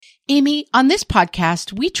Amy, on this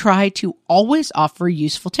podcast, we try to always offer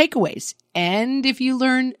useful takeaways. And if you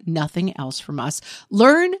learn nothing else from us,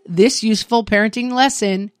 learn this useful parenting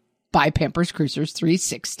lesson by Pampers Cruisers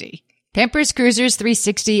 360. Pampers Cruisers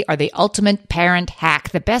 360 are the ultimate parent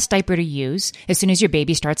hack, the best diaper to use as soon as your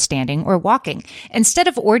baby starts standing or walking. Instead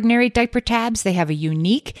of ordinary diaper tabs, they have a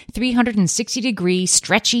unique 360-degree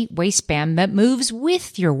stretchy waistband that moves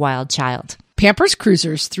with your wild child. Pampers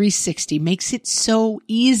Cruisers 360 makes it so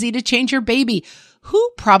easy to change your baby,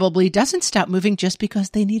 who probably doesn't stop moving just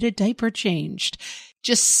because they need a diaper changed.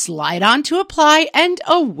 Just slide on to apply and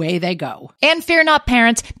away they go. And fear not,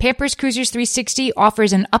 parents, Pampers Cruisers 360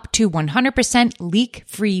 offers an up to 100%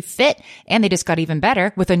 leak-free fit, and they just got even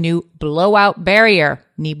better with a new blowout barrier.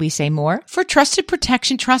 Need we say more? For trusted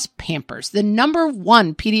protection, trust Pampers, the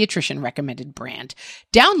 #1 pediatrician recommended brand.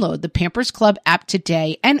 Download the Pampers Club app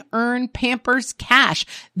today and earn Pampers Cash.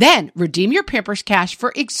 Then redeem your Pampers Cash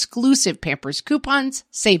for exclusive Pampers coupons,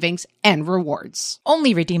 savings, and rewards.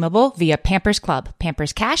 Only redeemable via Pampers Club.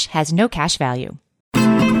 Pampers Cash has no cash value.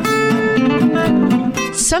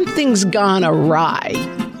 Something's gone awry.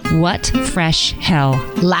 What fresh hell?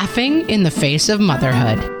 Laughing in the face of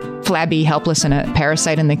motherhood. Flabby, helpless, and a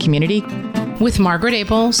parasite in the community. With Margaret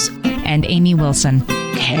Abels and Amy Wilson.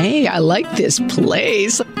 Hey, I like this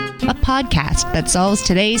place. A podcast that solves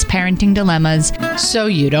today's parenting dilemmas so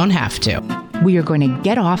you don't have to. We are going to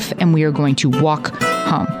get off and we are going to walk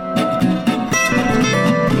home.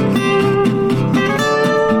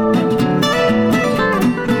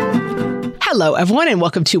 Hello, everyone, and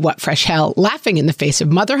welcome to What Fresh Hell, Laughing in the Face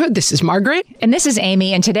of Motherhood. This is Margaret. And this is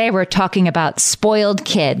Amy, and today we're talking about spoiled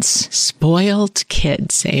kids. Spoiled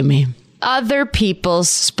kids, Amy. Other people's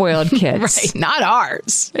spoiled kids. Right, not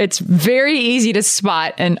ours. It's very easy to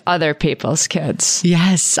spot in other people's kids.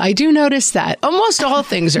 Yes, I do notice that. Almost all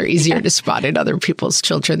things are easier to spot in other people's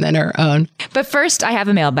children than our own. But first, I have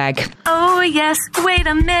a mailbag. Oh, yes, wait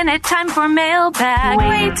a minute, time for mailbag.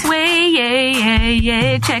 Wait,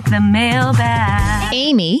 check the mailbag.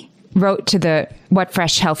 Amy wrote to the What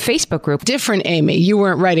Fresh Hell Facebook group. Different Amy. You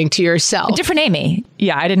weren't writing to yourself. Different Amy.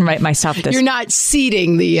 Yeah, I didn't write myself this. You're not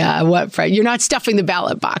seeding the What Fresh. You're not stuffing the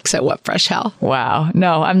ballot box at What Fresh Hell. Wow.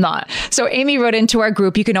 No, I'm not. So Amy wrote into our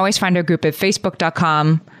group. You can always find our group at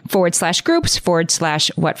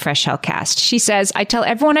facebook.com/groups/What Fresh Hellcast. She says, I tell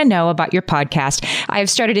everyone I know about your podcast. I have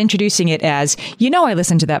started introducing it as, I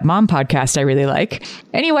listened to that mom podcast I really like.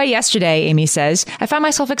 Anyway, yesterday, Amy says, I found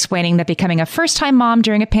myself explaining that becoming a first-time mom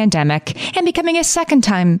during a pandemic and becoming a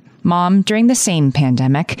second-time mom during the same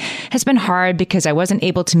pandemic has been hard because I wasn't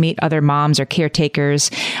able to meet other moms or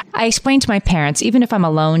caretakers. I explained to my parents, even if I'm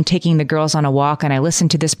alone taking the girls on a walk and I listen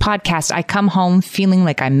to this podcast, I come home feeling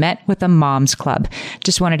like I met with a mom's club.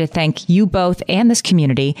 Just wanted to thank you both and this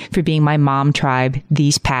community for being my mom tribe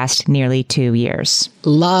these past nearly 2 years.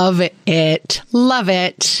 Love it. Love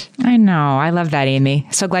it. I know. I love that, Amy.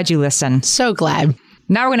 So glad you listen. So glad.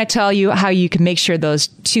 Now we're going to tell you how you can make sure those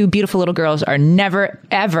two beautiful little girls are never,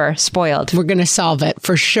 ever spoiled. We're going to solve it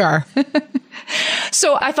for sure.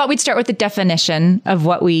 So I thought we'd start with the definition of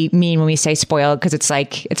what we mean when we say spoiled, because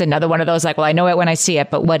it's another one of those well, I know it when I see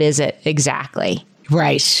it, but what is it exactly?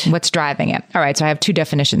 Right. What's driving it? All right. So I have two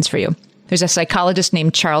definitions for you. There's a psychologist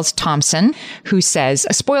named Charles Thompson who says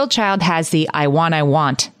a spoiled child has the I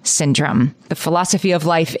want syndrome. The philosophy of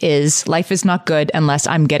life is not good unless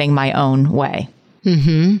I'm getting my own way.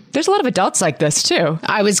 Mm-hmm. There's a lot of adults like this, too.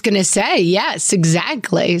 I was going to say, yes,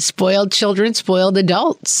 exactly. Spoiled children, spoiled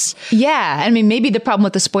adults. Yeah. I mean, maybe the problem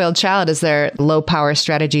with the spoiled child is their low power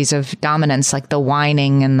strategies of dominance, like the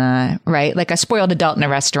whining and right? Like a spoiled adult in a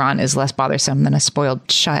restaurant is less bothersome than a spoiled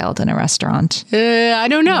child in a restaurant. I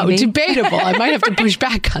don't know. Maybe. Debatable. I might have to push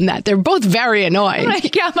back on that. They're both very annoying.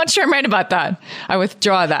 Yeah, I'm not sure I'm right about that. I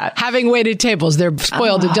withdraw that. Having waited tables, their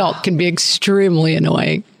spoiled adult can be extremely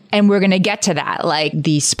annoying. And we're going to get to that. Like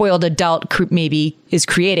the spoiled adult maybe is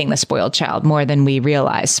creating the spoiled child more than we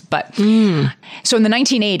realize. But so in the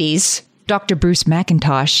 1980s, Dr. Bruce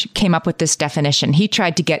McIntosh came up with this definition. He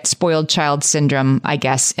tried to get spoiled child syndrome, I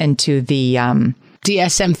guess, into the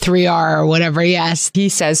DSM-3R or whatever, yes. He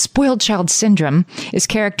says spoiled child syndrome is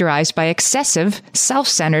characterized by excessive,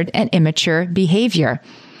 self-centered, and immature behavior,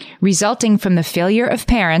 resulting from the failure of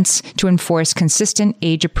parents to enforce consistent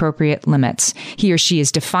age-appropriate limits. He or she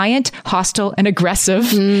is defiant, hostile, and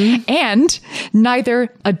aggressive, and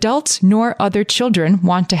neither adults nor other children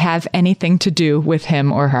want to have anything to do with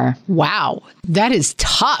him or her. Wow, that is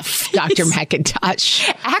tough, Dr.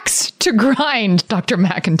 McIntosh. Axe to grind, Dr.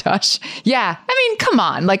 McIntosh. Yeah, I mean, come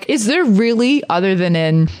on. Like, is there really, other than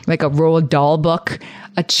in like a Roald Dahl book,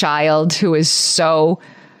 a child who is so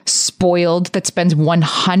spoiled, that spends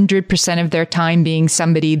 100% of their time being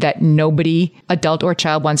somebody that nobody, adult or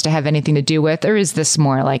child, wants to have anything to do with? Or is this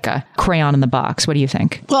more like a crayon in the box? What do you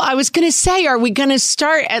think? Well, I was going to say, are we going to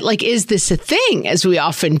start at like, is this a thing, as we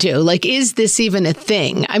often do? Like, is this even a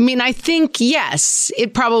thing? I mean, I think, yes,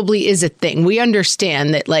 it probably is a thing. We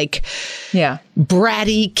understand that, like,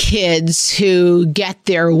 bratty kids who get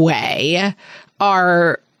their way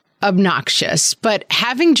are obnoxious. But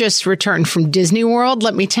having just returned from Disney World,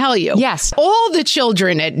 let me tell you, yes, all the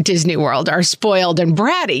children at Disney World are spoiled and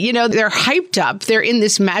bratty. You know, they're hyped up. They're in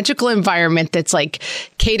this magical environment that's like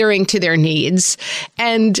catering to their needs.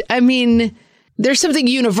 And I mean, there's something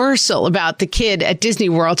universal about the kid at Disney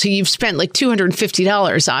World who you've spent like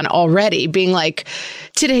 $250 on already being like,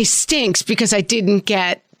 today stinks because I didn't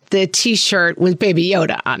get the T-shirt with Baby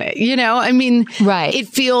Yoda on it. You know, I mean, right. It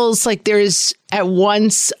feels like there's at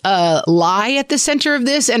once a lie at the center of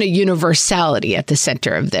this and a universality at the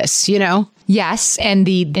center of this, you know? Yes. And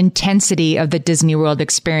the intensity of the Disney World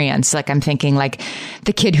experience. Like, I'm thinking like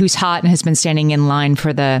the kid who's hot and has been standing in line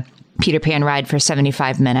for the Peter Pan ride for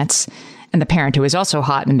 75 minutes. And the parent who is also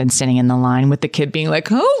hot and been sitting in the line with the kid being like,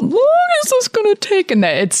 how long is this going to take? And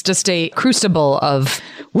it's just a crucible of,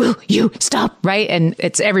 will you stop? Right. And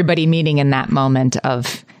it's everybody meeting in that moment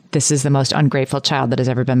of, this is the most ungrateful child that has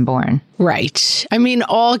ever been born. Right. I mean,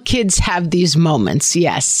 all kids have these moments.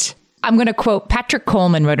 Yes. I'm going to quote Patrick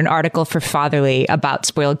Coleman wrote an article for Fatherly about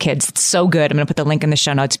spoiled kids. It's so good. I'm going to put the link in the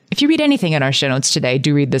show notes. If you read anything in our show notes today,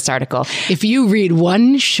 do read this article. If you read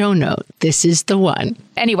one show note, this is the one.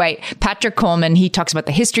 Anyway, Patrick Coleman, he talks about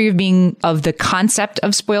the history of the concept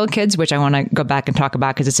of spoiled kids, which I want to go back and talk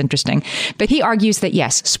about because it's interesting. But he argues that,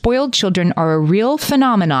 yes, spoiled children are a real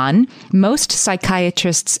phenomenon. Most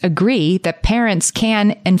psychiatrists agree that parents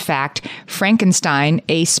can, in fact, Frankenstein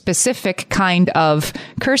a specific kind of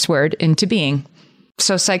curse word into being.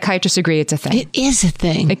 So psychiatrists agree it's a thing. It is a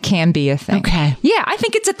thing. It can be a thing. Okay. Yeah, I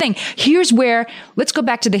think it's a thing. Here's where, let's go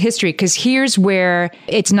back to the history, because here's where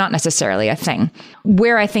it's not necessarily a thing.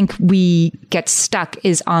 Where I think we get stuck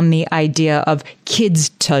is on the idea of kids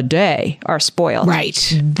today are spoiled.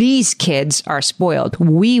 Right. These kids are spoiled.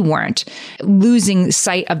 We weren't. Losing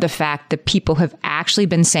sight of the fact that people have actually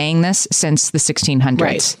been saying this since the 1600s.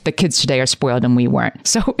 Right. The kids today are spoiled and we weren't.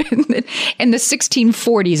 So in the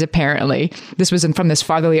 1640s, apparently, this was from this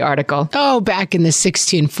Fatherly article. Oh, back in the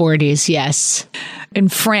 1640s, yes. In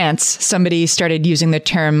France, somebody started using the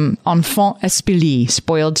term enfant espélie,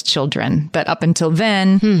 spoiled children. That up until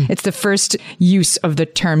then, it's the first use of the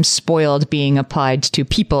term spoiled being applied to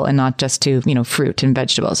people and not just to, fruit and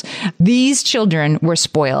vegetables. These children were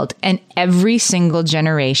spoiled, and every single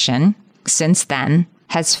generation since then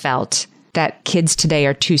has felt that kids today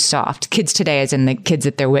are too soft. Kids today, as in the kids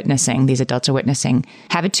that they're witnessing, these adults are witnessing,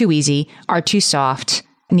 have it too easy, are too soft,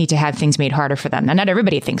 need to have things made harder for them. Now, not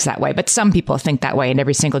everybody thinks that way, but some people think that way in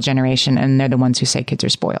every single generation, and they're the ones who say kids are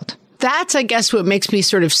spoiled. That's, I guess, what makes me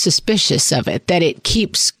sort of suspicious of it, that it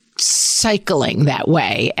keeps cycling that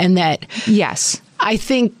way, and that... Yes. I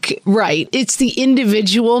think, right, it's the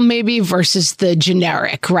individual maybe versus the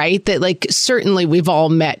generic, right? That like, certainly we've all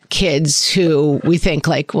met kids who we think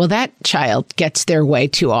like, well, that child gets their way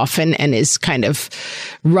too often and is kind of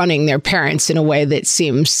running their parents in a way that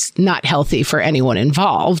seems not healthy for anyone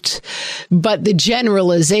involved. But the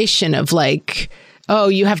generalization of like, oh,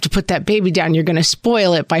 you have to put that baby down, you're going to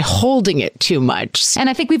spoil it by holding it too much. And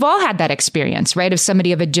I think we've all had that experience, right? Of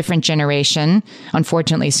somebody of a different generation,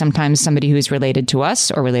 unfortunately, sometimes somebody who's related to us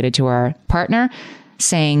or related to our partner,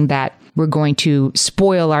 saying that we're going to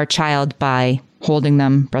spoil our child by holding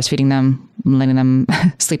them, breastfeeding them, letting them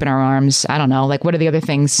sleep in our arms. I don't know. Like, what are the other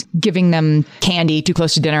things? Giving them candy too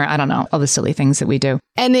close to dinner. I don't know. All the silly things that we do.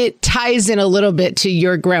 And it ties in a little bit to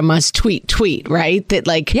your grandma's tweet, right? That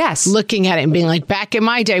like, yes, looking at it and being like, back in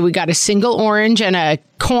my day, we got a single orange and a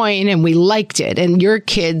coin and we liked it. And your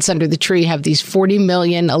kids under the tree have these 40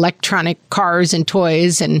 million electronic cars and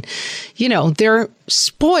toys and, they're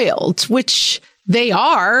spoiled, which... They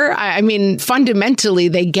are. I mean, fundamentally,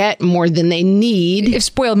 they get more than they need. If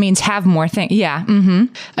spoiled means have more things. Yeah. Mm-hmm.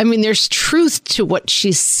 I mean, there's truth to what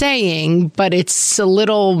she's saying, but it's a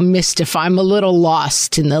little mystifying. I'm a little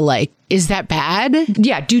lost in the like, is that bad?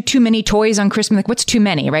 Yeah. Do too many toys on Christmas. Like, what's too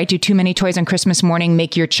many, right? Do too many toys on Christmas morning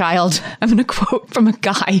make your child... I'm going to quote from a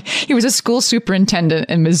guy. He was a school superintendent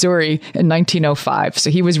in Missouri in 1905. So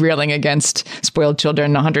he was railing against spoiled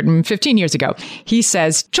children 115 years ago. He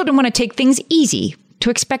says, children want to take things easy, to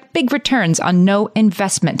expect big returns on no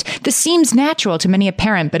investment. This seems natural to many a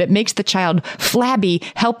parent, but it makes the child flabby,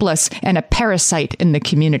 helpless, and a parasite in the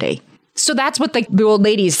community. So that's what the old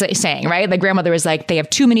lady's saying, right? The grandmother is like, they have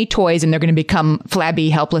too many toys and they're going to become flabby,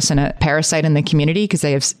 helpless, and a parasite in the community because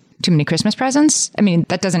they have too many Christmas presents. I mean,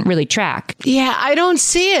 that doesn't really track. Yeah, I don't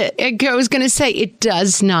see it. I was going to say it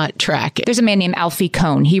does not track it. There's a man named Alfie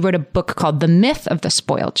Kohn. He wrote a book called The Myth of the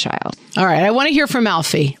Spoiled Child. All right, I want to hear from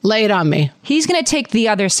Alfie. Lay it on me. He's going to take the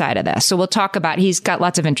other side of this. So we'll talk about, he's got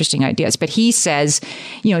lots of interesting ideas, but he says,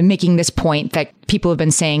 making this point that people have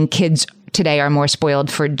been saying kids today are more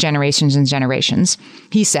spoiled for generations and generations.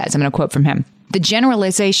 He says, I'm going to quote from him, "The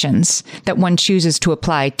generalizations that one chooses to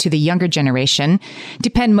apply to the younger generation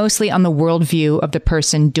depend mostly on the worldview of the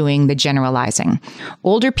person doing the generalizing.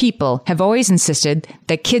 Older people have always insisted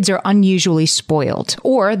that kids are unusually spoiled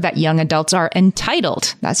or that young adults are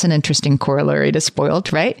entitled." That's an interesting corollary to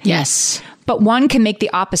spoiled, right? Yes. But one can make the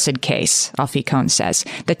opposite case, Alfie Kohn says,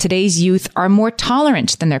 that today's youth are more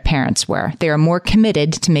tolerant than their parents were. They are more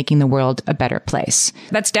committed to making the world a better place.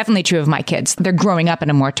 That's definitely true of my kids. They're growing up in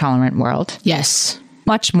a more tolerant world. Yes.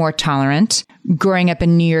 Much more tolerant. Growing up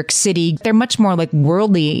in New York City, they're much more like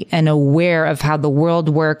worldly and aware of how the world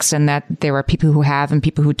works and that there are people who have and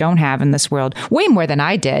people who don't have in this world. Way more than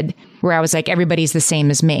I did, where I was like, everybody's the same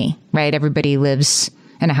as me, right? Everybody lives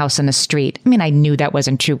in a house on the street. I mean, I knew that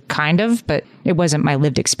wasn't true, kind of, but it wasn't my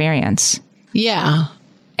lived experience. Yeah.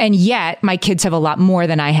 And yet, my kids have a lot more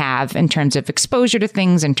than I have in terms of exposure to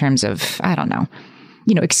things, in terms of, I don't know,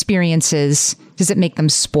 experiences. Does it make them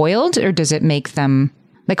spoiled or does it make them,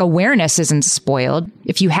 like, awareness isn't spoiled?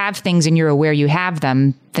 If you have things and you're aware you have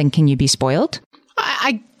them, then can you be spoiled?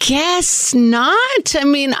 I guess not. I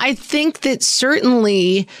mean, I think that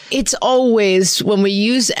certainly it's always, when we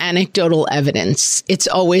use anecdotal evidence, it's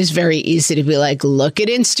always very easy to be like, look at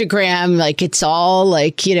Instagram. Like, it's all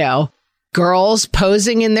like, girls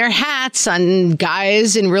posing in their hats on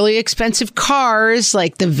guys in really expensive cars.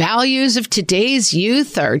 Like, the values of today's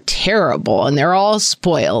youth are terrible and they're all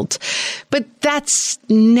spoiled. But that's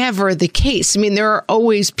never the case. I mean, there are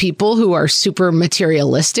always people who are super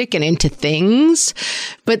materialistic and into things,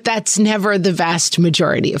 but that's never the vast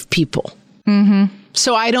majority of people. Mm-hmm.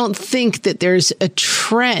 So I don't think that there's a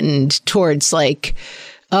trend towards like,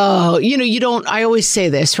 oh, you don't, I always say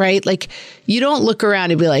this, right? Like, you don't look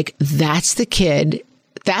around and be like, that's the kid,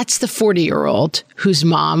 that's the 40-year-old whose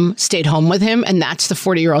mom stayed home with him, and that's the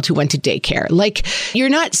 40-year-old who went to daycare. Like, you're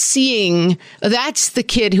not seeing, that's the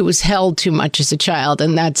kid who was held too much as a child,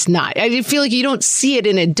 and that's not. I feel like you don't see it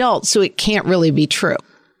in adults, so it can't really be true.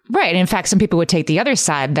 Right. In fact, some people would take the other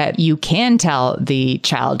side that you can tell the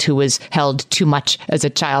child who was held too much as a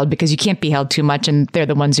child because you can't be held too much and they're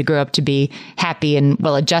the ones who grow up to be happy and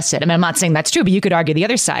well adjusted. I mean, I'm not saying that's true, but you could argue the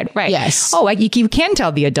other side. Right. Yes. Oh, you can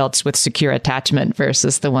tell the adults with secure attachment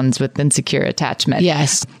versus the ones with insecure attachment.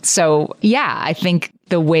 Yes. So, yeah, I think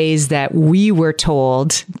the ways that we were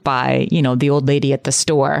told by, the old lady at the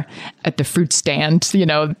store, at the fruit stand,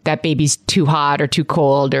 that baby's too hot or too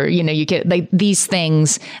cold, or, you get like these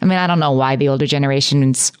things. I mean, I don't know why the older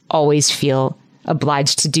generations always feel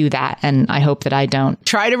obliged to do that. And I hope that I don't.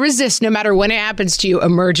 Try to resist no matter when it happens to you,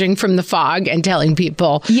 emerging from the fog and telling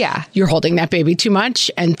people, yeah, you're holding that baby too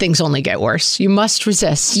much and things only get worse. You must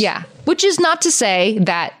resist. Yeah. Which is not to say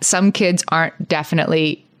that some kids aren't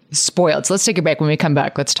definitely spoiled. So let's take a break. When we come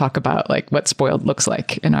back, let's talk about like what spoiled looks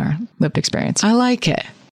like in our lived experience. I like it.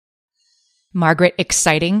 Margaret,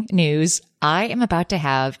 exciting news. I am about to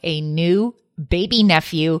have a new baby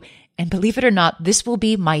nephew. And believe it or not, this will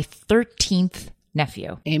be my 13th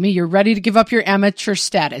nephew. Amy, you're ready to give up your amateur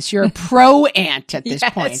status. You're a pro aunt at this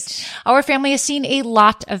point. Our family has seen a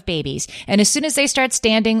lot of babies. And as soon as they start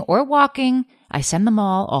standing or walking, I send them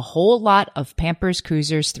all a whole lot of Pampers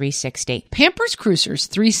Cruisers 360. Pampers Cruisers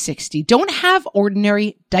 360 don't have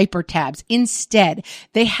ordinary diaper tabs. Instead,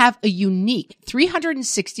 they have a unique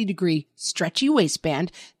 360-degree stretchy waistband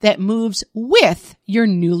that moves with your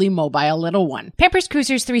newly mobile little one. Pampers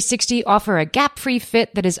Cruisers 360 offer a gap-free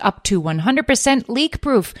fit that is up to 100%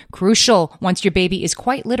 leak-proof. Crucial once your baby is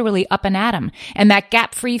quite literally up and at 'em. And that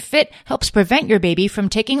gap-free fit helps prevent your baby from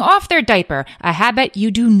taking off their diaper, a habit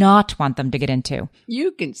you do not want them to get into.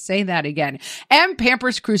 You can say that again. And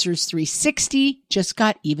Pampers Cruisers 360 just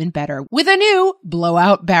got even better with a new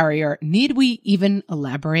blowout barrier. Need we even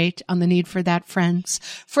elaborate on the need for that, friends?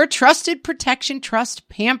 For trusted protection, trust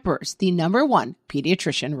Pampers, the #1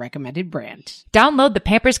 pediatrician recommended brand. Download the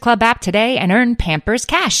Pampers Club app today and earn Pampers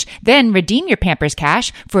Cash. Then redeem your Pampers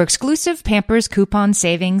Cash for exclusive Pampers coupon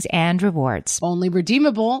savings and rewards. Only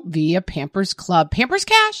redeemable via Pampers Club. Pampers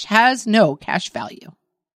Cash has no cash value.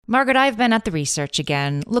 Margaret, I've been at the research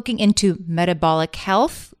again, looking into metabolic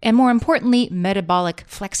health and, more importantly, metabolic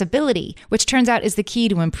flexibility, which turns out is the key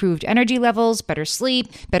to improved energy levels, better sleep,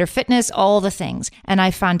 better fitness, all the things. And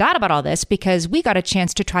I found out about all this because we got a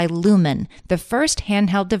chance to try Lumen, the first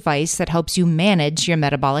handheld device that helps you manage your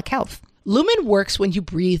metabolic health. Lumen works when you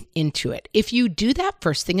breathe into it. If you do that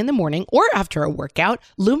first thing in the morning or after a workout,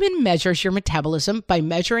 Lumen measures your metabolism by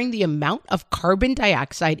measuring the amount of carbon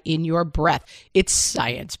dioxide in your breath. It's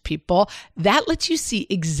science, people. That lets you see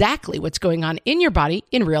exactly what's going on in your body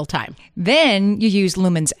in real time. Then you use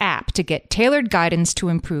Lumen's app to get tailored guidance to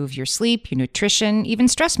improve your sleep, your nutrition, even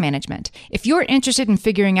stress management. If you're interested in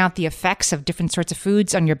figuring out the effects of different sorts of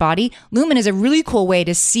foods on your body, Lumen is a really cool way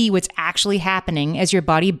to see what's actually happening as your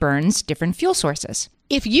body burns different fuel sources.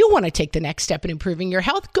 If you want to take the next step in improving your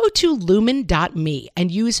health, go to lumen.me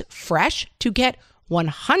and use FRESH to get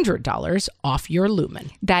 $100 off your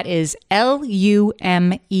Lumen. That is LUMEN.ME.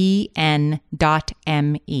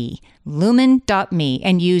 Lumen.me,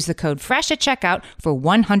 and use the code FRESH at checkout for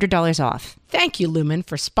 $100 off. Thank you, Lumen,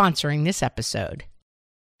 for sponsoring this episode.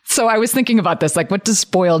 So I was thinking about this, like, what does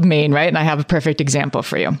spoiled mean, right? And I have a perfect example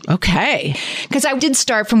for you. Okay. Because I did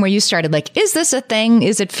start from where you started, like, is this a thing?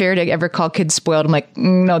 Is it fair to ever call kids spoiled? I'm like,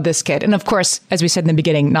 no, this kid. And of course, as we said in the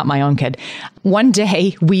beginning, not my own kid. One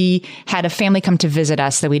day we had a family come to visit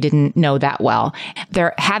us that we didn't know that well.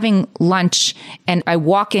 They're having lunch and I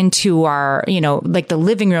walk into our, like the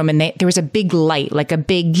living room, and there was a big light, like a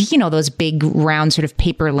big, those big round sort of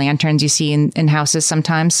paper lanterns you see in houses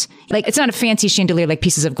sometimes. Like, it's not a fancy chandelier like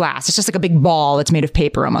pieces of glass. It's just like a big ball that's made of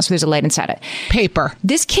paper almost. There's a light inside it. Paper.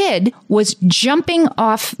 This kid was jumping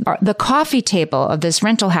off the coffee table of this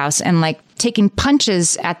rental house and like taking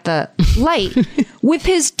punches at the light with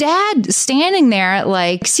his dad standing there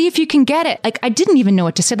like, see if you can get it. Like, I didn't even know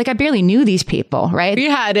what to say. Like, I barely knew these people, right? We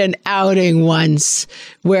had an outing once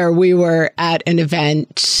where we were at an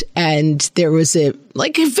event and there was a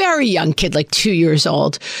very young kid, like 2 years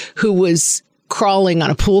old, who was crawling on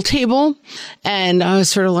a pool table. And I was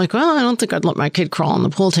sort of like, well, I don't think I'd let my kid crawl on the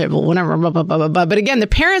pool table, whatever, blah, blah, blah, blah, blah. But again, the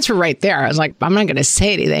parents were right there. I was like, I'm not going to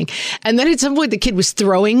say anything. And then at some point, the kid was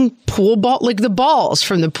throwing the balls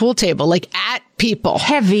from the pool table, like at people.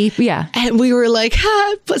 Heavy, yeah. And we were like,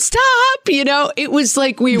 but stop, it was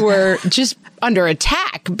like we were just under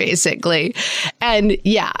attack, basically. And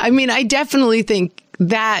yeah, I mean, I definitely think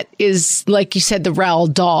that is, like you said, the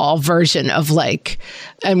Roald Dahl version of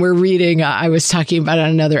and we're reading, I was talking about on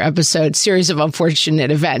another episode, Series of Unfortunate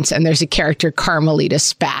Events. And there's a character, Carmelita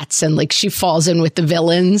Spatz, and she falls in with the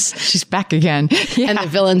villains. She's back again. Yeah. And the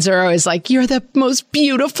villains are always like, you're the most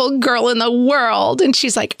beautiful girl in the world. And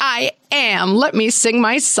she's like, I am. Let me sing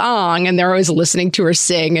my song. And they're always listening to her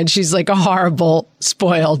sing. And she's like a horrible,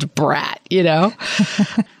 spoiled brat,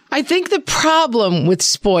 I think the problem with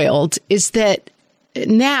spoiled is that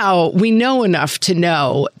now we know enough to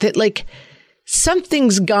know that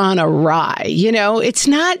something's gone awry. It's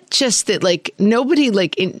not just that nobody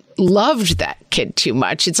loved that kid too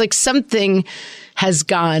much. It's like something has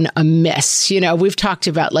gone amiss. We've talked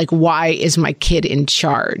about why is my kid in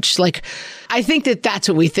charge? I think that that's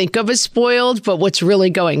what we think of as spoiled, but what's really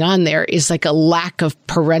going on there is a lack of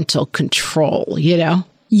parental control,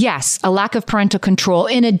 Yes, a lack of parental control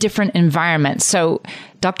in a different environment. So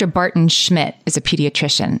Dr. Barton Schmidt is a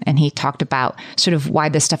pediatrician, and he talked about sort of why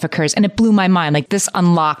this stuff occurs. And it blew my mind. This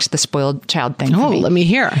unlocked the spoiled child thing for me. Let me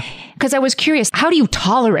hear. Because I was curious, how do you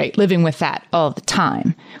tolerate living with that all the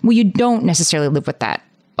time? Well, you don't necessarily live with that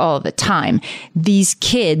all the time. These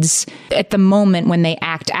kids, at the moment when they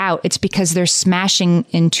act out, it's because they're smashing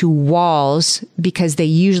into walls because they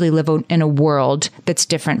usually live in a world that's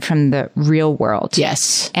different from the real world.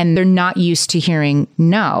 Yes. And they're not used to hearing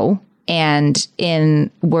no. And in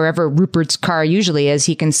wherever Rupert's car usually is,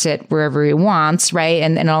 he can sit wherever he wants, right?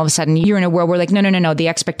 And then all of a sudden you're in a world where no. The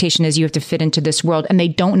expectation is you have to fit into this world, and they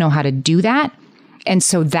don't know how to do that. And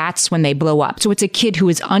so that's when they blow up. So it's a kid who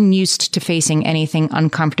is unused to facing anything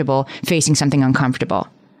uncomfortable, facing something uncomfortable.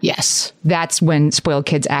 Yes. That's when spoiled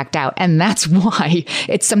kids act out. And that's why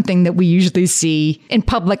it's something that we usually see in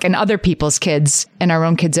public and other people's kids and our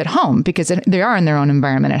own kids at home, because they are in their own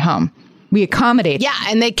environment at home. We accommodate. Yeah,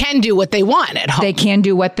 and they can do what they want at home. They can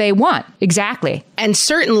do what they want. Exactly. And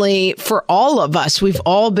certainly for all of us, we've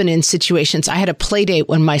all been in situations. I had a play date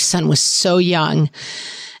when my son was so young,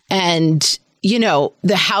 and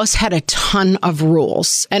the house had a ton of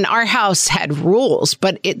rules, and our house had rules,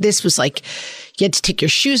 but this was you had to take your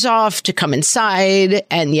shoes off to come inside,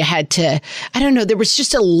 and you had to, there was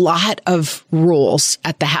just a lot of rules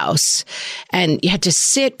at the house, and you had to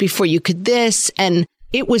sit before you could this. And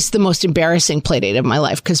it was the most embarrassing play date of my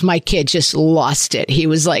life because my kid just lost it. He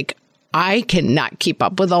was like, I cannot keep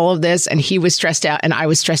up with all of this. And he was stressed out and I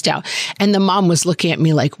was stressed out. And the mom was looking at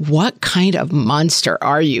me like, what kind of monster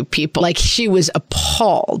are you people? Like she was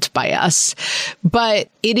appalled by us. But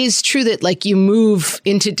it is true that like you move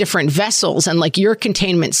into different vessels and like your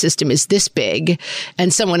containment system is this big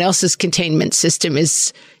and someone else's containment system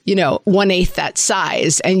is, 1/8 that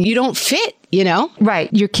size and you don't fit,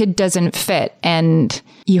 Right. Your kid doesn't fit. And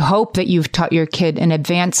you hope that you've taught your kid in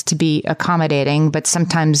advance to be accommodating, but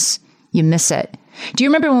sometimes you miss it. Do you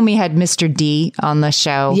remember when we had Mr. D on the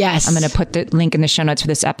show? Yes. I'm going to put the link in the show notes for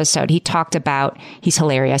this episode. He talked about, he's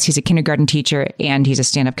hilarious. He's a kindergarten teacher and he's a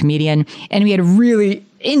stand-up comedian. And we had a really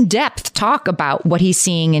in-depth talk about what he's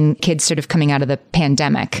seeing in kids sort of coming out of the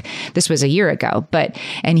pandemic. This was a year ago,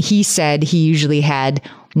 and he said he usually had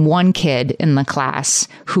one kid in the class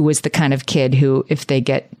who was the kind of kid who, if they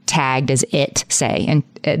get tagged as it, say, and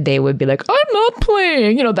they would be like, I'm not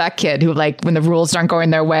playing, that kid who like, when the rules aren't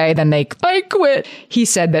going their way, then I quit. He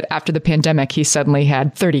said that after the pandemic, he suddenly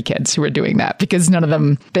had 30 kids who were doing that because none of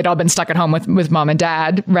them, they'd all been stuck at home with mom and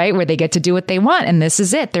dad, right? Where they get to do what they want. And this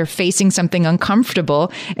is it. They're facing something uncomfortable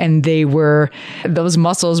and those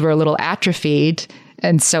muscles were a little atrophied.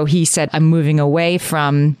 And so he said, I'm moving away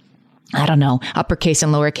from, I don't know, uppercase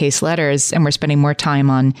and lowercase letters. And we're spending more time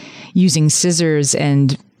on using scissors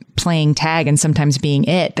and playing tag and sometimes being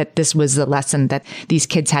it, that this was the lesson that these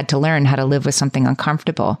kids had to learn, how to live with something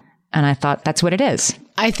uncomfortable. And I thought that's what it is.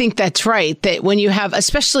 I think that's right. That when you have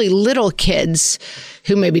especially little kids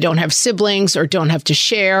who maybe don't have siblings or don't have to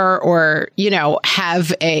share or,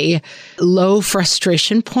 have a low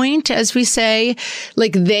frustration point, as we say,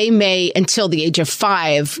 like they may, until the age of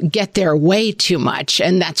 5, get their way too much.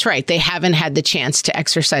 And that's right. They haven't had the chance to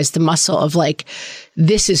exercise the muscle of like,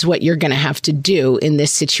 this is what you're going to have to do in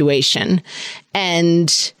this situation.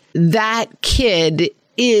 And that kid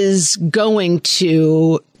is going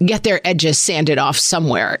to get their edges sanded off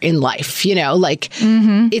somewhere in life,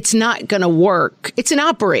 it's not going to work. It's an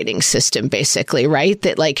operating system, basically, right?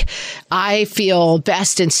 That like, I feel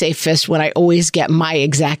best and safest when I always get my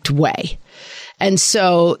exact way. And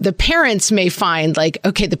so the parents may find like,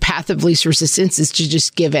 okay, the path of least resistance is to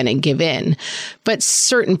just give in and give in. But at a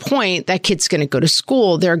certain point, that kid's going to go to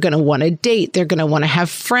school. They're going to want to date. They're going to want to have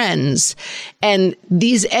friends. And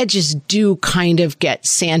these edges do kind of get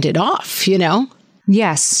sanded off,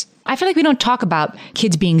 Yes. I feel like we don't talk about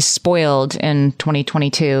kids being spoiled in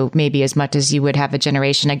 2022, maybe as much as you would have a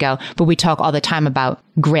generation ago, but we talk all the time about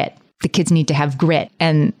grit. The kids need to have grit.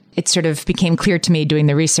 And it sort of became clear to me doing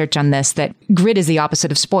the research on this that grit is the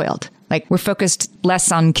opposite of spoiled. Like we're focused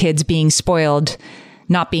less on kids being spoiled,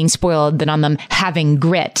 not being spoiled, than on them having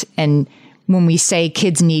grit. And when we say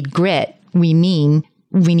kids need grit, we mean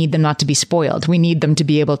we need them not to be spoiled. We need them to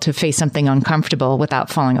be able to face something uncomfortable without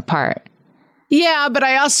falling apart. Yeah, but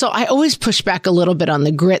I always push back a little bit on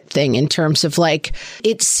the grit thing in terms of like,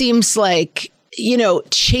 it seems like,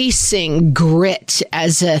 chasing grit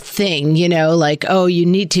as a thing, like, oh,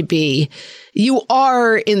 you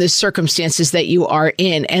are in the circumstances that you are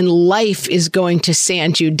in and life is going to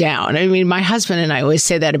sand you down. I mean, my husband and I always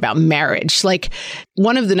say that about marriage. Like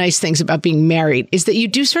one of the nice things about being married is that you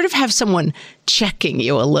do sort of have someone checking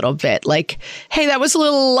you a little bit. Like, hey, that was a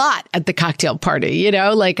little lot at the cocktail party,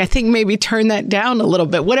 like I think maybe turn that down a little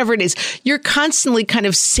bit, whatever it is. You're constantly kind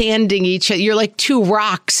of sanding each other. You're like two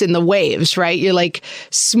rocks in the waves, right? You're like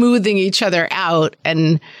smoothing each other out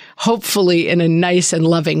and hopefully in a nice and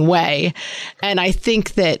loving way. And I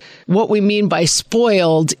think that what we mean by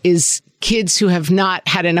spoiled is kids who have not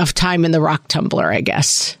had enough time in the rock tumbler, I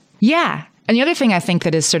guess. Yeah. And the other thing I think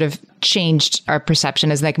that has sort of changed our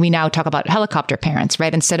perception is like we now talk about helicopter parents,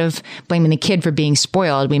 right? Instead of blaming the kid for being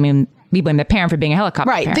spoiled, we blame the parent for being a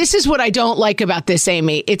helicopter parent. Right. This is what I don't like about this,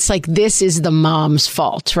 Amy. It's like this is the mom's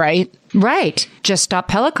fault, right? Right. Just stop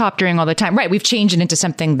helicoptering all the time. Right. We've changed it into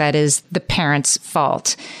something that is the parent's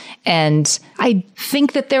fault. And I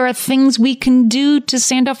think that there are things we can do to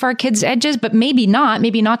sand off our kids' edges, but maybe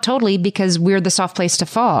not totally, because we're the soft place to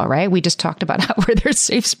fall, right? We just talked about how we're their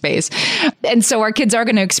safe space. And so our kids are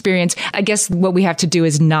going to experience, I guess what we have to do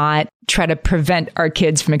is not try to prevent our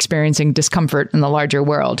kids from experiencing discomfort in the larger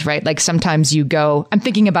world, right? Like sometimes I'm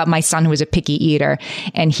thinking about my son who was a picky eater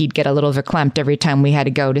and he'd get a little verklempt every time we had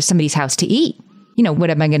to go to somebody's house to eat.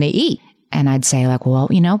 What am I going to eat? And I'd say like, well,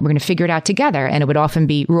 we're going to figure it out together. And it would often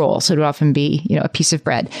be rolls. So it would often be, a piece of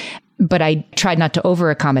bread. But I tried not to over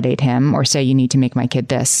accommodate him or say, you need to make my kid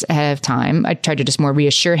this ahead of time. I tried to just more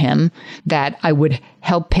reassure him that I would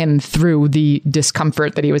help him through the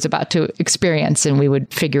discomfort that he was about to experience, and we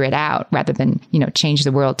would figure it out rather than, change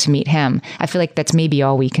the world to meet him. I feel like that's maybe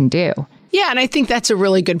all we can do. Yeah, and I think that's a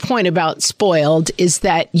really good point about spoiled, is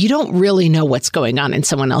that you don't really know what's going on in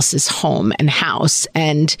someone else's home and house.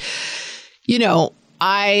 And,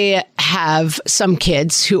 I have some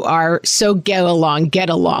kids who are so get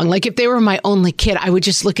along. Like if they were my only kid, I would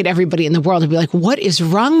just look at everybody in the world and be like, what is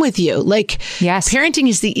wrong with you? Like, yes. Parenting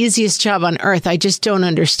is the easiest job on earth. I just don't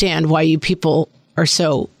understand why you people are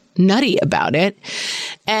so nutty about it.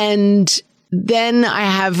 And then I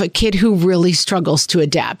have a kid who really struggles to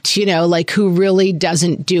adapt, who really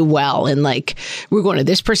doesn't do well. And like, we're going to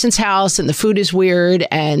this person's house and the food is weird.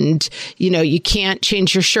 And, you can't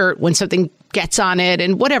change your shirt when something gets on it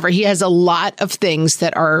and whatever. He has a lot of things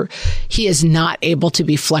that he is not able to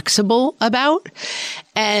be flexible about.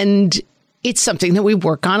 And it's something that we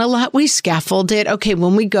work on a lot. We scaffold it. Okay,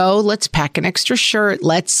 when we go, let's pack an extra shirt.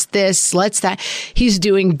 Let's this, let's that. He's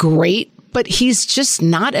doing great, but he's just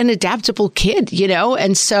not an adaptable kid,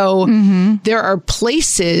 And so there are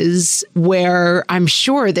places where I'm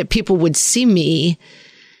sure that people would see me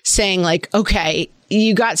saying like, okay,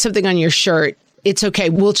 you got something on your shirt. It's okay.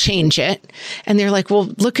 We'll change it. And they're like, well,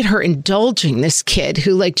 look at her indulging this kid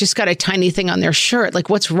who like just got a tiny thing on their shirt. Like,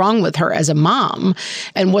 what's wrong with her as a mom?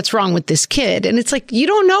 And what's wrong with this kid? And it's like, you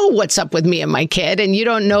don't know what's up with me and my kid. And you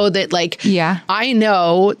don't know that I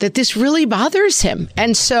know that this really bothers him.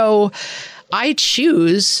 And so I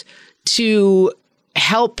choose to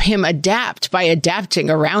help him adapt by adapting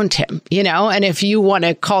around him, And if you want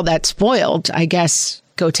to call that spoiled, I guess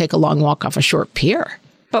go take a long walk off a short pier.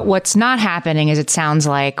 But what's not happening is it sounds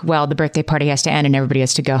like, well, the birthday party has to end and everybody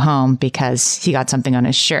has to go home because he got something on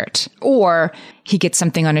his shirt. Or he gets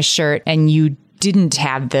something on his shirt and you didn't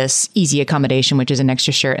have this easy accommodation, which is an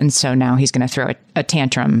extra shirt. And so now he's going to throw a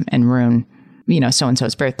tantrum and ruin,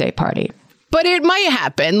 so-and-so's birthday party. But it might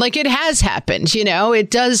happen. Like it has happened,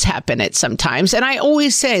 it does happen at sometimes. And I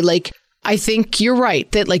always say, I think you're right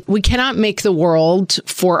that we cannot make the world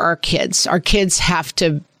for our kids. Our kids have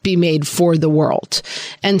to be made for the world.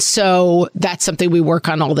 And so that's something we work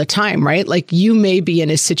on all the time, right? Like you may be in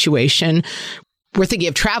a situation, we're thinking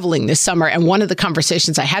of traveling this summer. And one of the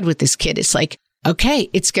conversations I had with this kid is like, okay,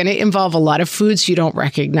 it's going to involve a lot of foods you don't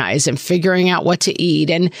recognize and figuring out what to eat.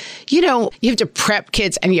 And, you have to prep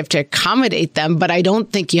kids and you have to accommodate them. But I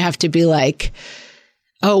don't think you have to be like,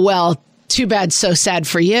 oh, well, too bad, so sad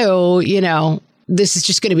for you. This is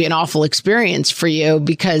just going to be an awful experience for you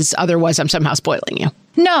because otherwise I'm somehow spoiling you.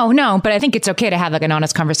 No, but I think it's okay to have an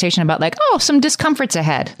honest conversation about some discomfort's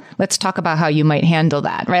ahead. Let's talk about how you might handle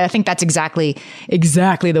that, right? I think that's exactly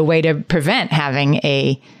the way to prevent having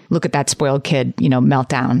a look at that spoiled kid,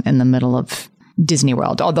 meltdown in the middle of Disney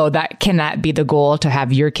World. Although can that be the goal, to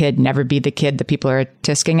have your kid never be the kid that people are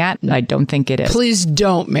tisking at? I don't think it is. Please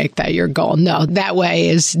don't make that your goal. No, that way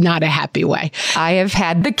is not a happy way. I have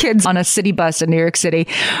had the kids on a city bus in New York City.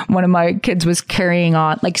 One of my kids was carrying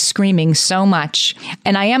on, screaming so much.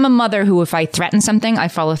 And I am a mother who, if I threaten something, I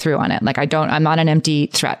follow through on it. I'm not an empty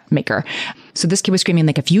threat maker. So this kid was screaming,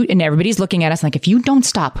 and everybody's looking at us if you don't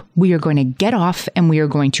stop, we are going to get off and we are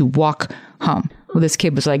going to walk home. Well, this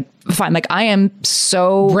kid was like, fine. I am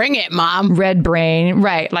so... Bring it, Mom. Red brain.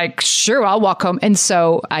 Right. Sure, I'll walk home. And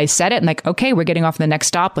so I said it and okay, we're getting off the next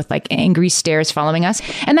stop with angry stares following us.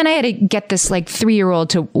 And then I had to get this 3-year-old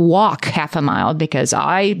to walk half a mile because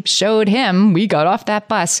I showed him we got off that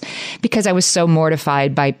bus because I was so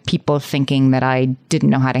mortified by people thinking that I didn't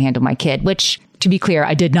know how to handle my kid, which... To be clear,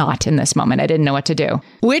 I did not in this moment. I didn't know what to do.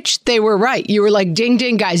 Which they were right. You were like, ding,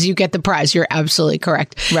 ding, guys, you get the prize. You're absolutely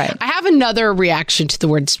correct. Right. I have another reaction to the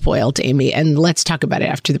word spoiled, Amy, and let's talk about it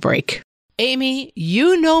after the break. Amy,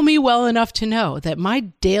 you know me well enough to know that my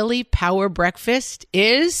daily power breakfast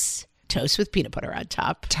is toast with peanut butter on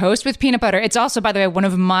top. Toast with peanut butter. It's also, by the way, one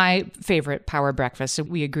of my favorite power breakfasts. So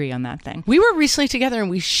we agree on that thing. We were recently together and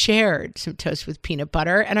we shared some toast with peanut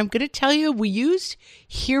butter. And I'm going to tell you, we used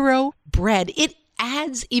Hero bread. It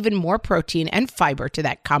adds even more protein and fiber to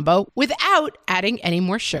that combo without adding any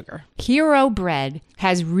more sugar. Hero bread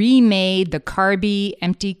has remade the carby,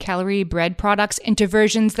 empty calorie bread products into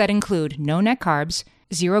versions that include no net carbs,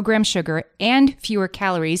 0 gram sugar, and fewer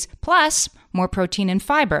calories, plus more protein and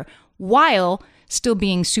fiber, while still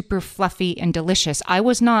being super fluffy and delicious. I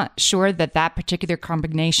was not sure that particular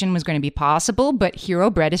combination was going to be possible, but Hero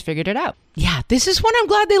Bread has figured it out. Yeah, this is one I'm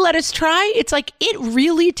glad they let us try. It's like, it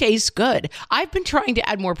really tastes good. I've been trying to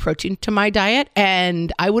add more protein to my diet,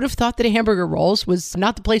 and I would have thought that a hamburger rolls was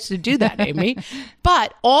not the place to do that, Amy.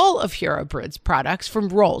 But all of Hero Bread's products, from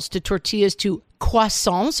rolls to tortillas to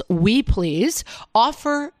croissants, we please,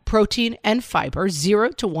 offer protein and fiber,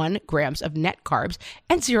 0 to 1 grams of net carbs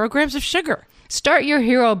and 0 grams of sugar. Start your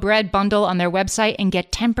Hero Bread bundle on their website and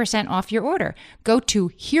get 10% off your order. Go to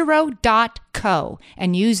hero.co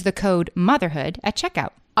and use the code motherhood at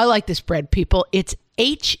checkout. I like this bread, people. It's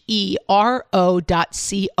HERO.co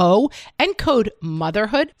and code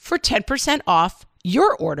motherhood for 10% off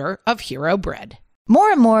your order of Hero Bread.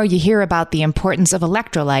 More and more, you hear about the importance of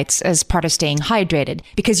electrolytes as part of staying hydrated,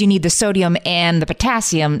 because you need the sodium and the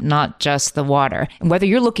potassium, not just the water. And whether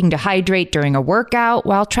you're looking to hydrate during a workout,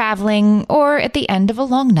 while traveling, or at the end of a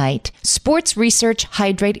long night, Sports Research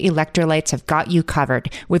Hydrate Electrolytes have got you covered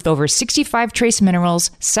with over 65 trace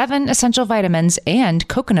minerals, 7 essential vitamins, and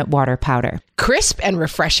coconut water powder. Crisp and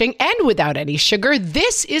refreshing and without any sugar,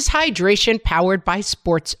 this is hydration powered by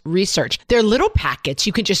Sports Research. They're little packets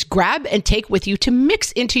you can just grab and take with you to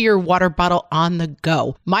mix into your water bottle on the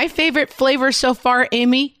go. My favorite flavor so far,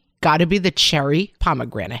 Amy, gotta be the cherry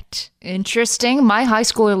pomegranate. Interesting. My high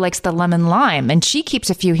schooler likes the lemon lime, and she keeps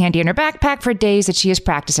a few handy in her backpack for days that she has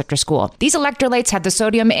practice after school. These electrolytes have the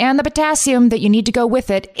sodium and the potassium that you need to go with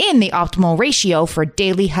it in the optimal ratio for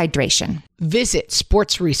daily hydration. Visit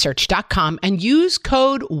sportsresearch.com and use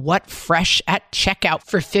code WhatFresh at checkout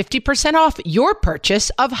for 50% off your purchase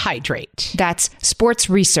of Hydrate. That's Sports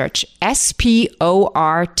Research, SportsResearch,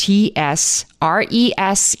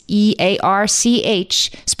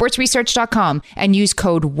 sportsresearch.com, and use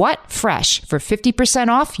code WhatFresh for 50%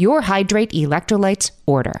 off your Hydrate electrolytes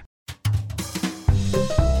order.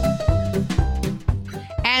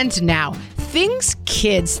 And now, things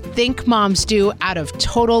kids think moms do out of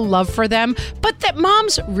total love for them, but that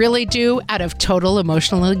moms really do out of total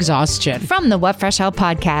emotional exhaustion. From the What Fresh Hell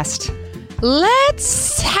podcast.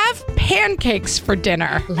 Let's have pancakes for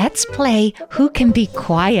dinner. Let's play Who Can Be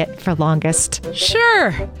Quiet for longest.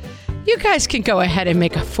 Sure. You guys can go ahead and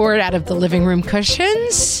make a fort out of the living room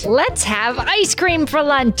cushions. Let's have ice cream for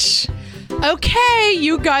lunch. Okay,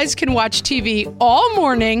 you guys can watch TV all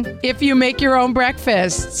morning if you make your own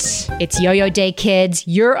breakfasts. It's Yo-Yo Day, kids.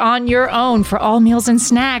 You're on your own for all meals and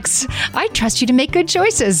snacks. I trust you to make good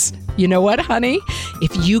choices. You know what, honey?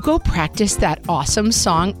 If you go practice that awesome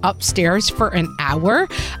song upstairs for an hour,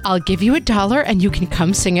 I'll give you $1 and you can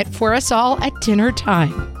come sing it for us all at dinner time.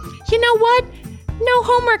 You know what? No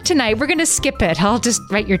homework tonight. We're going to skip it. I'll just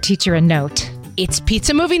write your teacher a note. It's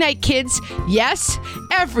pizza movie night, kids. Yes,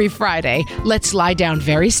 every Friday. Let's lie down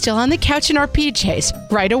very still on the couch in our PJs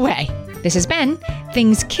right away. This has been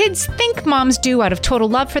Things Kids Think Moms Do Out of Total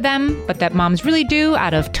Love for Them, but that moms really do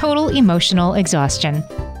out of total emotional exhaustion.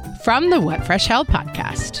 From the What Fresh Hell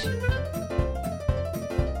podcast.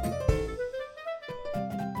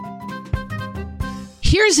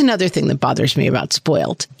 Here's another thing that bothers me about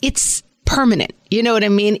spoiled. It's permanent. You know what I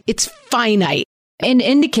mean? It's finite. It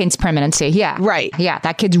indicates permanency. Yeah. Right. Yeah.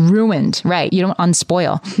 That kid's ruined. Right. You don't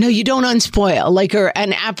unspoil. No, you don't unspoil. Like, or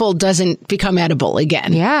an apple doesn't become edible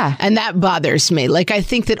again. Yeah. And that bothers me. Like, I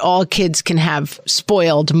think that all kids can have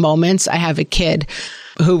spoiled moments. I have a kid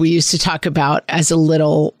who we used to talk about as a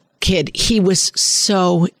little kid. He was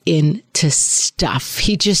so into stuff.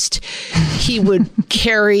 He would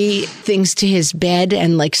carry things to his bed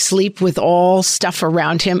and like sleep with all stuff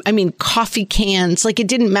around him. I mean, coffee cans, like it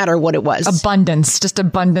didn't matter what it was. Abundance, just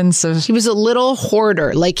abundance of. He was a little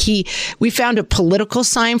hoarder. Like we found a political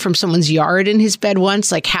sign from someone's yard in his bed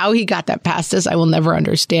once. Like how he got that past us, I will never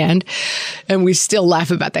understand. And we still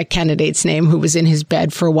laugh about that candidate's name who was in his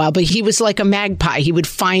bed for a while. But he was like a magpie. He would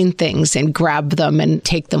find things and grab them and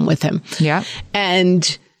take them with him. Yeah.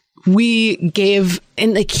 And we gave,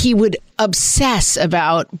 and like he would obsess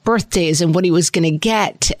about birthdays and what he was going to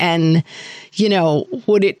get. And, you know,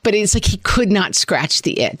 but it's like he could not scratch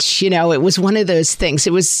the itch. You know, it was one of those things.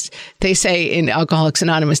 It was, they say in Alcoholics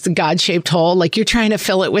Anonymous, the God-shaped hole, like you're trying to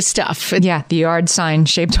fill it with stuff. Yeah, the yard sign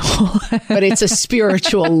shaped hole. But it's a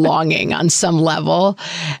spiritual longing on some level.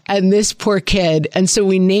 And this poor kid, and so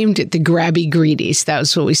we named it the Grabby Greedies. That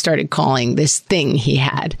was what we started calling this thing he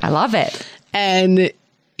had. I love it. And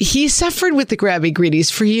he suffered with the Grabby Greedies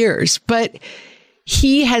for years, but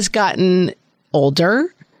he has gotten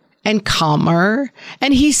older and calmer.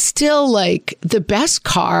 And he's still like, the best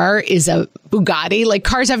car is a Bugatti, like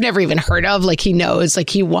cars I've never even heard of. Like he knows, like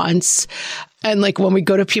he wants And like when we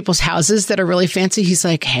go to people's houses that are really fancy, he's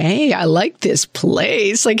like, hey, I like this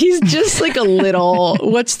place. Like he's just like a little,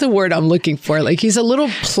 what's the word I'm looking for? Like he's a little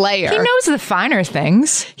player. He knows the finer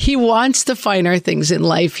things. He wants the finer things in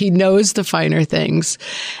life. He knows the finer things.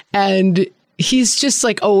 And he's just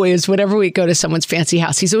like always, whenever we go to someone's fancy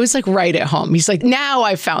house, he's always like right at home. He's like, now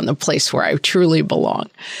I found the place where I truly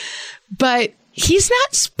belong. But he's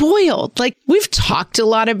not spoiled. Like we've talked a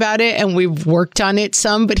lot about it and we've worked on it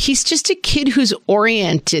some, but he's just a kid who's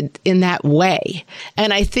oriented in that way.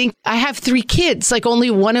 And I think I have 3 kids, like only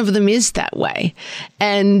one of them is that way.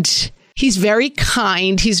 And he's very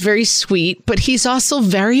kind. He's very sweet, but he's also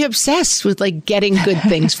very obsessed with like getting good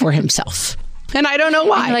things for himself. And I don't know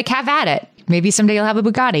why. Like have at it. Maybe someday you'll have a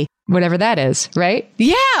Bugatti, whatever that is, right?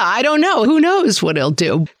 Yeah, I don't know. Who knows what he'll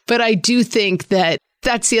do? But I do think that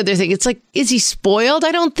that's the other thing. It's like, is he spoiled?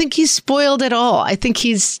 I don't think he's spoiled at all. I think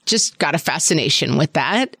he's just got a fascination with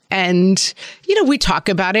that. And, you know, we talk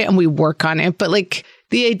about it and we work on it. But like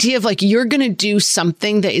the idea of like, you're going to do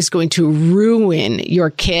something that is going to ruin your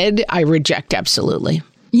kid, I reject absolutely.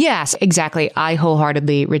 Yes, exactly. I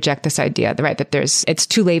wholeheartedly reject this idea, right? That it's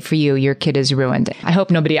too late for you. Your kid is ruined. I hope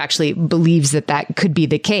nobody actually believes that that could be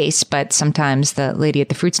the case, but sometimes the lady at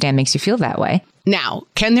the fruit stand makes you feel that way. Now,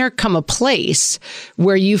 can there come a place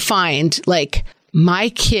where you find like, my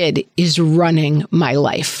kid is running my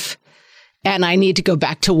life and I need to go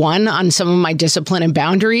back to 1 on some of my discipline and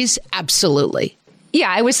boundaries? Absolutely. Yeah,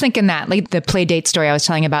 I was thinking that, like the play date story I was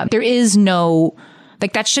telling about, there is no...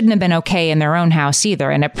 Like that shouldn't have been okay in their own house either.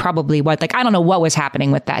 And it probably was. Like, I don't know what was happening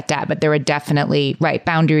with that dad, but there were definitely, right,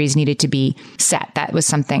 boundaries needed to be set. That was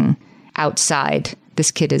something outside. This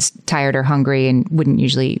kid is tired or hungry and wouldn't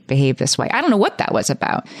usually behave this way. I don't know what that was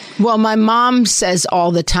about. Well, my mom says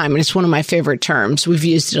all the time, and it's one of my favorite terms, we've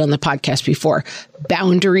used it on the podcast before,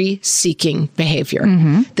 boundary seeking behavior.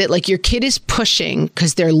 That like your kid is pushing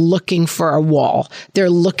because they're looking for a wall. They're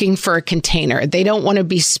looking for a container. They don't want to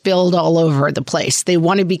be spilled all over the place. They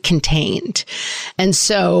want to be contained. And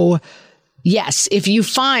so, yes, if you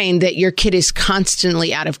find that your kid is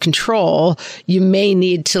constantly out of control, you may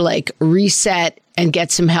need to like reset and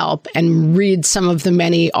get some help and read some of the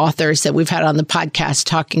many authors that we've had on the podcast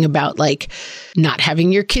talking about like not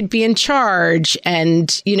having your kid be in charge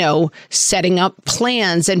and, you know, setting up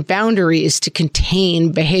plans and boundaries to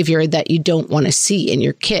contain behavior that you don't want to see in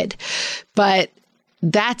your kid. But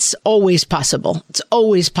that's always possible. It's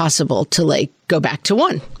always possible to like go back to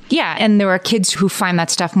 1. Yeah. And there are kids who find that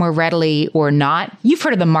stuff more readily or not. You've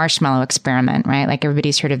heard of the marshmallow experiment, right? Like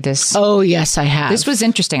everybody's heard of this. Oh, yes, I have. This was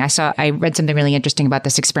interesting. I read something really interesting about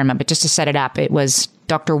this experiment, but just to set it up, it was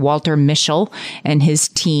Dr. Walter Mischel and his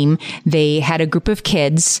team. They had a group of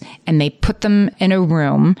kids and they put them in a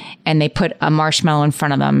room and they put a marshmallow in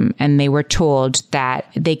front of them. And they were told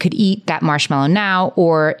that they could eat that marshmallow now,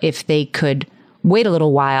 or if they could wait a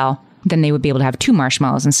little while, then they would be able to have 2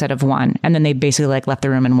 marshmallows instead of 1. And then they basically like left the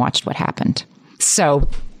room and watched what happened. So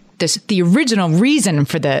the original reason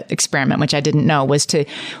for the experiment, which I didn't know, was to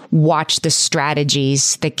watch the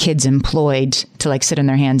strategies that kids employed to like sit in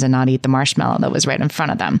their hands and not eat the marshmallow that was right in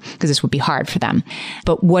front of them, because this would be hard for them.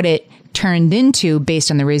 But what it turned into, based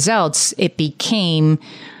on the results, it became,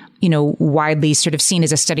 you know, widely sort of seen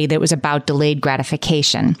as a study that was about delayed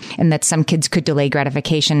gratification, and that some kids could delay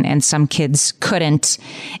gratification and some kids couldn't.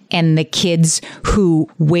 And the kids who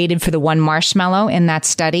waited for the 1 marshmallow in that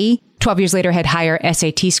study, 12 years later had higher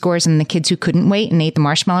SAT scores than the kids who couldn't wait and ate the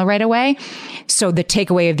marshmallow right away. So the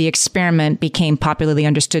takeaway of the experiment became popularly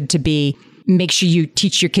understood to be, make sure you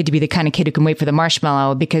teach your kid to be the kind of kid who can wait for the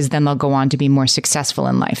marshmallow, because then they'll go on to be more successful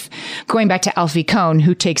in life. Going back to Alfie Kohn,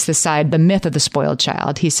 who takes the myth of the spoiled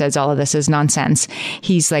child, he says all of this is nonsense.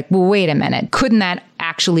 He's like, well, wait a minute. Couldn't that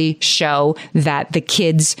actually show that the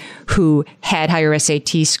kids who had higher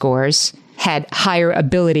SAT scores had higher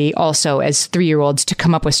ability also as 3-year-olds to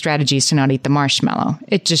come up with strategies to not eat the marshmallow?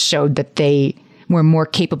 It just showed that they were more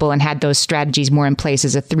capable and had those strategies more in place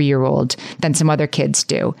as a 3-year-old than some other kids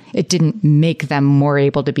do. It didn't make them more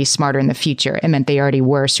able to be smarter in the future. It meant they already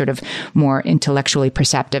were sort of more intellectually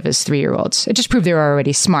perceptive as 3-year-olds. It just proved they were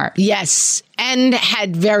already smart. Yes. And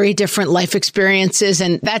had very different life experiences.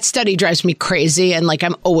 And that study drives me crazy. And like,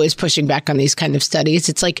 I'm always pushing back on these kind of studies.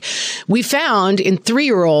 It's like, we found in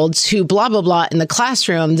 3-year-olds who blah, blah, blah in the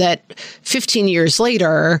classroom that 15 years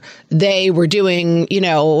later, they were doing, you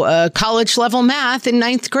know, college level math in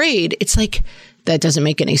 9th grade. It's like, that doesn't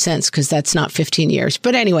make any sense because that's not 15 years.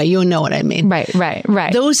 But anyway, you know what I mean.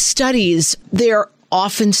 Right. Those studies, they're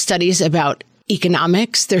often studies about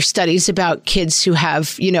economics. There's studies about kids who have,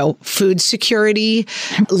 food security.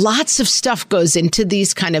 Lots of stuff goes into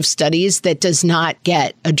these kind of studies that does not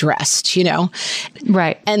get addressed,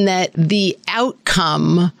 Right. And that the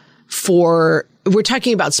outcome we're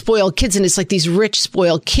talking about spoiled kids, and it's like these rich,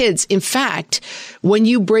 spoiled kids. In fact, when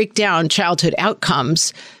you break down childhood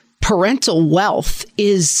outcomes, parental wealth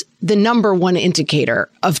is the number one indicator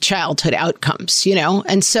of childhood outcomes,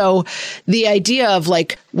 And so the idea of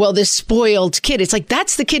this spoiled kid, it's like,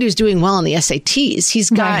 that's the kid who's doing well on the SATs.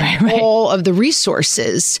 He's got all of the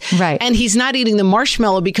resources. Right. And he's not eating the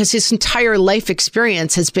marshmallow because his entire life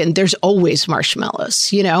experience has been, there's always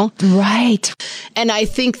marshmallows, Right. And I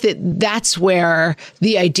think that that's where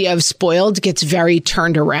the idea of spoiled gets very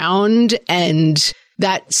turned around, and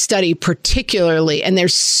that study particularly, and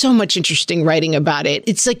there's so much interesting writing about it.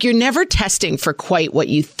 It's like you're never testing for quite what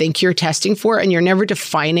you think you're testing for, and you're never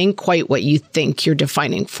defining quite what you think you're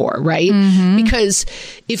defining for, right? Mm-hmm. Because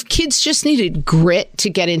if kids just needed grit to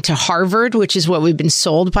get into Harvard, which is what we've been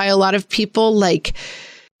sold by a lot of people,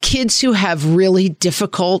 kids who have really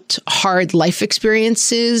difficult, hard life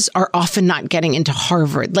experiences are often not getting into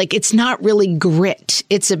Harvard. It's not really grit.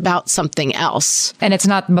 It's about something else. And it's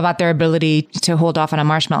not about their ability to hold off on a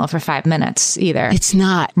marshmallow for 5 minutes either. It's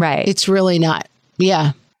not. Right. It's really not.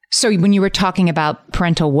 Yeah. So when you were talking about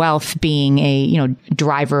parental wealth being a,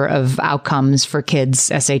 driver of outcomes for kids'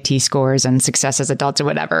 SAT scores and success as adults or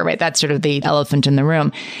whatever, right? That's sort of the elephant in the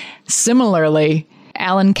room. Similarly,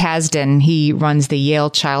 Alan Kasdan, he runs the Yale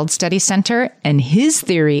Child Study Center, and his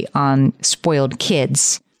theory on spoiled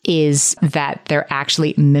kids is that they're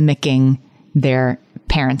actually mimicking their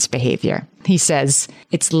parents' behavior. He says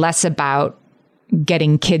it's less about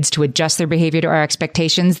getting kids to adjust their behavior to our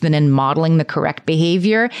expectations than in modeling the correct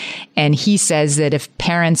behavior. And he says that if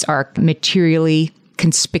parents are materially,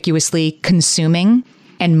 conspicuously consuming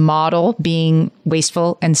and model being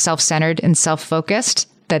wasteful and self-centered and self-focused,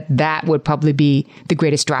 that would probably be the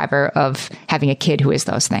greatest driver of having a kid who is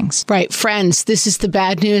those things. Right. Friends, this is the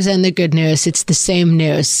bad news and the good news. It's the same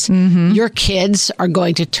news. Mm-hmm. Your kids are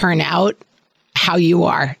going to turn out how you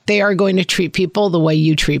are. They are going to treat people the way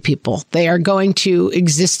you treat people. They are going to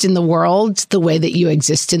exist in the world the way that you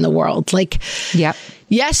exist in the world. Yep.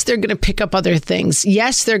 Yes, they're going to pick up other things.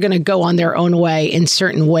 Yes, they're going to go on their own way in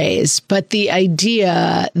certain ways. But the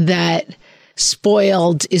idea that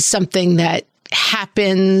spoiled is something that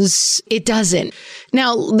happens, it doesn't.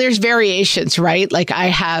 Now, there's variations, right?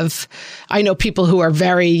 I know people who are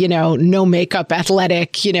very, no makeup,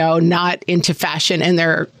 athletic, not into fashion, and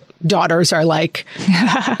their daughters are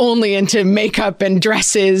only into makeup and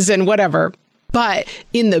dresses and whatever. But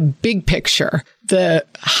in the big picture, the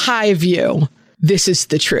high view, this is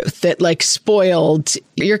the truth, that spoiled,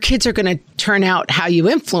 your kids are going to turn out how you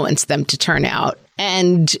influence them to turn out,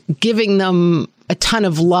 and giving them a ton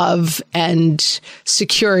of love and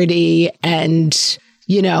security and,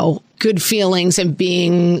 good feelings and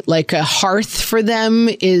being like a hearth for them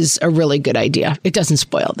is a really good idea. It doesn't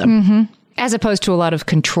spoil them. Mm-hmm. As opposed to a lot of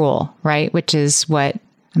control, right? Which is what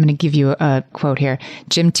I'm going to give you a quote here.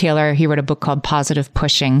 Jim Taylor, he wrote a book called Positive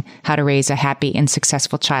Pushing, How to Raise a Happy and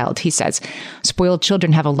Successful Child. He says, spoiled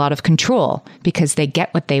children have a lot of control because they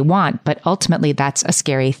get what they want, but ultimately that's a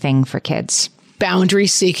scary thing for kids.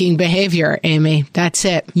 Boundary-seeking behavior, Amy. That's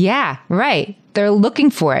it. Yeah, right. They're looking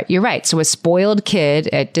for it. You're right. So a spoiled kid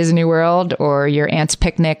at Disney World or your aunt's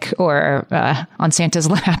picnic or on Santa's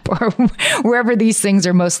lap or wherever these things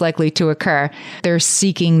are most likely to occur, they're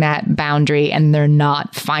seeking that boundary and they're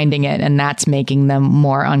not finding it. And that's making them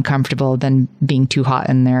more uncomfortable than being too hot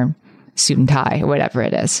in their suit and tie or whatever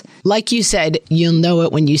it is. Like you said, you'll know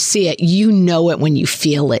it when you see it. You know it when you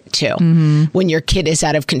feel it too. Mm-hmm. When your kid is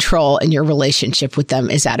out of control and your relationship with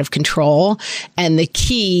them is out of control. And the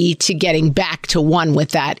key to getting back to one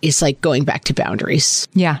with that is going back to boundaries.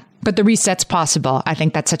 Yeah. But the reset's possible. I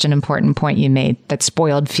think that's such an important point you made, that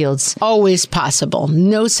spoiled feels always possible.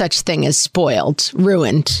 No such thing as spoiled,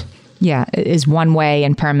 ruined. Yeah. It is one way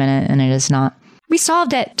and permanent, and it is not. We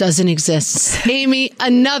solved it. Doesn't exist. Amy,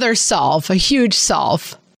 another solve, a huge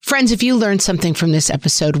solve. Friends, if you learned something from this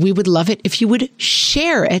episode, we would love it if you would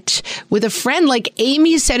share it with a friend. Like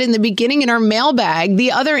Amy said in the beginning in our mailbag,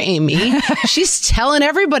 the other Amy, she's telling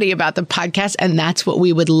everybody about the podcast. And that's what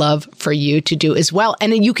we would love for you to do as well.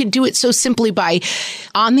 And you can do it so simply by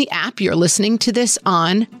on the app you're listening to this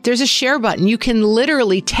on, there's a share button. You can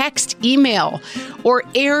literally text, email, or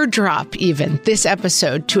airdrop even this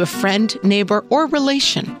episode to a friend, neighbor, or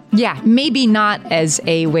relation. Yeah, maybe not as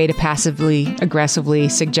a way to passively aggressively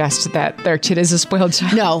suggest that their kid is a spoiled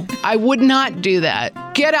child. No, I would not do that.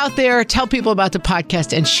 Get out there, tell people about the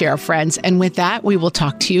podcast, and share, friends. And with that, we will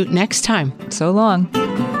talk to you next time. So long.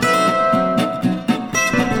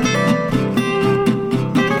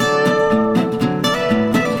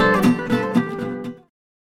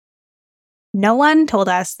 No one told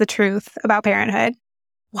us the truth about parenthood.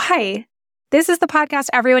 Why? This is the podcast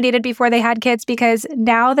everyone needed before they had kids, because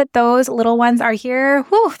now that those little ones are here,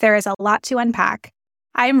 there is a lot to unpack.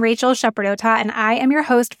 I'm Rachel Shepardota, and I am your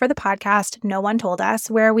host for the podcast No One Told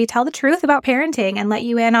Us, where we tell the truth about parenting and let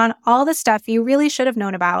you in on all the stuff you really should have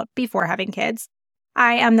known about before having kids.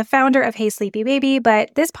 I am the founder of Hey Sleepy Baby,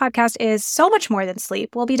 but this podcast is so much more than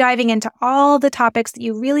sleep. We'll be diving into all the topics that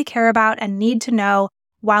you really care about and need to know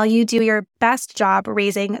while you do your best job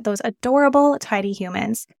raising those adorable tiny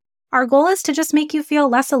humans. Our goal is to just make you feel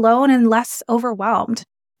less alone and less overwhelmed.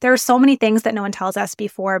 There are so many things that no one tells us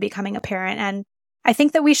before becoming a parent, and I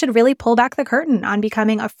think that we should really pull back the curtain on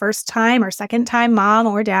becoming a first-time or second-time mom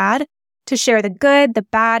or dad to share the good, the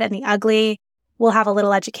bad, and the ugly. We'll have a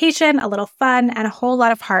little education, a little fun, and a whole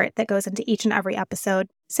lot of heart that goes into each and every episode.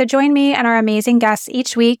 So join me and our amazing guests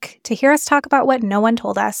each week to hear us talk about what no one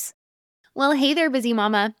told us. Well, hey there, busy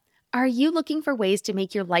mama. Are you looking for ways to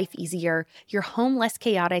make your life easier, your home less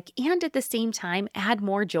chaotic, and at the same time add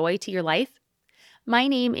more joy to your life? My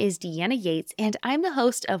name is Deanna Yates, and I'm the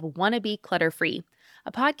host of Wanna Be Clutter-Free,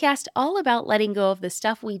 a podcast all about letting go of the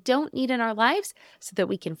stuff we don't need in our lives so that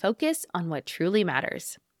we can focus on what truly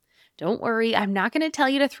matters. Don't worry, I'm not going to tell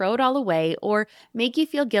you to throw it all away or make you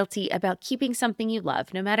feel guilty about keeping something you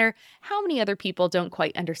love, no matter how many other people don't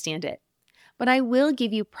quite understand it. But I will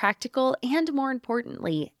give you practical and, more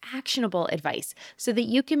importantly, actionable advice so that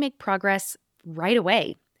you can make progress right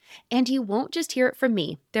away. And you won't just hear it from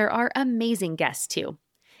me. There are amazing guests too.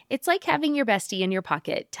 It's like having your bestie in your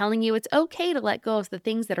pocket telling you it's okay to let go of the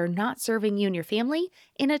things that are not serving you and your family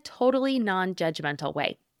in a totally non-judgmental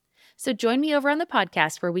way. So join me over on the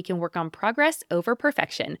podcast where we can work on progress over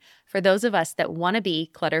perfection for those of us that want to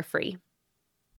be clutter-free.